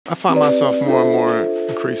I find myself more and more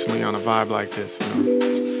increasingly on a vibe like this, you know.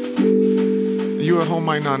 You at home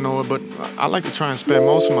might not know it, but I like to try and spend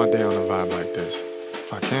most of my day on a vibe like this,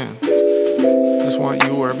 if I can. I just want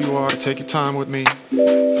you, wherever you are, to take your time with me.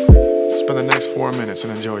 Spend the next 4 minutes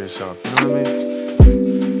and enjoy yourself, you know what I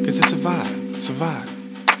mean? Cause it's a vibe, it's a vibe.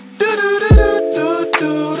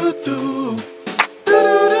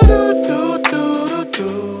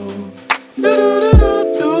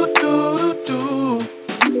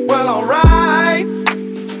 Well, alright,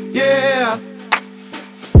 yeah.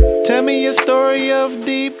 Tell me a story of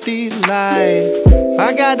deep delight.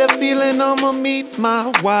 I got a feeling I'ma meet my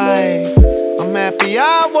wife. I'm happy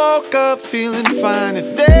I woke up feeling fine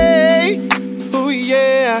today. Ooh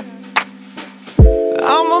yeah.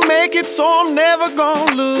 I'ma make it so I'm never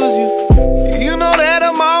gonna lose you. You know that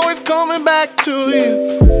I'm always coming back to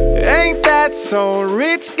you. Ain't that so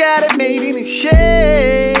rich? Got it made in the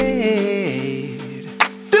shade.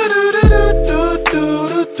 Do do do do do do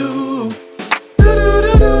do do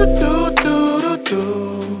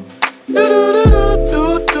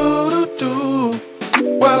do do.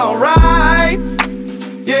 Well, alright,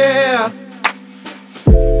 yeah.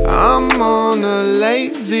 I'm on a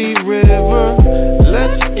lazy river.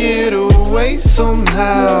 Let's get away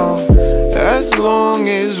somehow. As long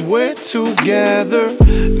as we're together,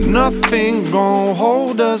 nothing gon'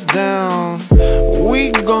 hold us down.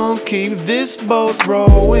 We gon' keep this boat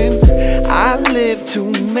rowing. I live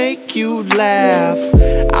to make you laugh.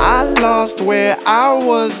 I lost where I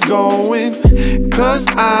was going, cause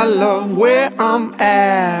I love where I'm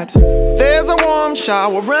at. There's a warm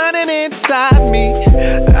shower running inside me.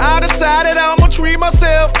 I decided I'ma treat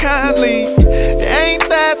myself kindly. Ain't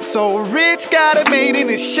that so rich? Got it made in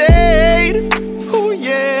the shade. Ooh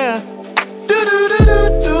yeah. Do do do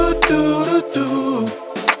do do do do.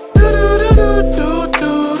 Do do do do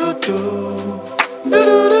do do. Do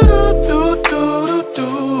do do do do.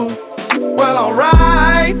 Well,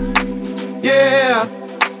 alright, yeah.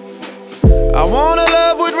 I wanna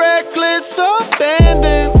love with reckless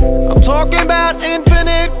abandon. I'm talking about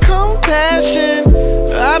infinite compassion.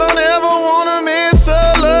 I don't ever wanna miss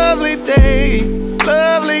a lovely day,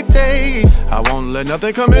 lovely day. I won't let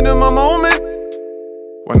nothing come into my moment.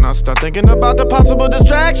 When I start thinking about the possible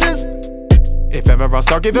distractions, if ever I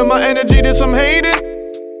start giving my energy to some hating,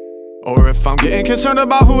 or if I'm getting concerned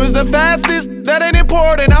about who is the fastest, that ain't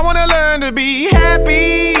important. I wanna learn to be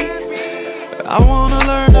happy. I wanna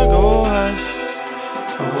learn to go hush.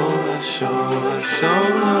 Oh hush, oh hush, oh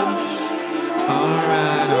hush.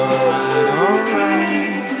 Alright, alright,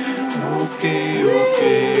 alright. Okay,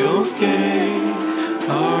 okay, okay.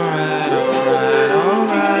 Alright, alright,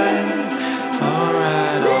 alright.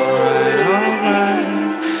 Alright, alright, alright.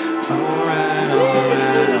 Alright,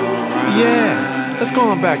 alright, alright. Yeah, let's go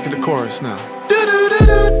on back to the chorus now. Do do do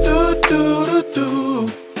do do do do.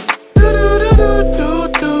 Do do do do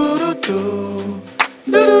do do.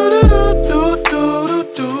 Do do do do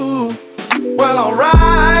do. Well,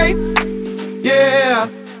 alright, yeah.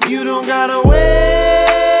 You don't gotta wait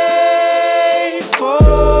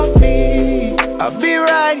for me. I'll be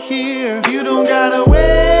right here. You don't gotta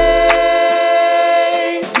wait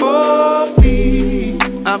for me.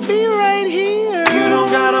 I'll be right here.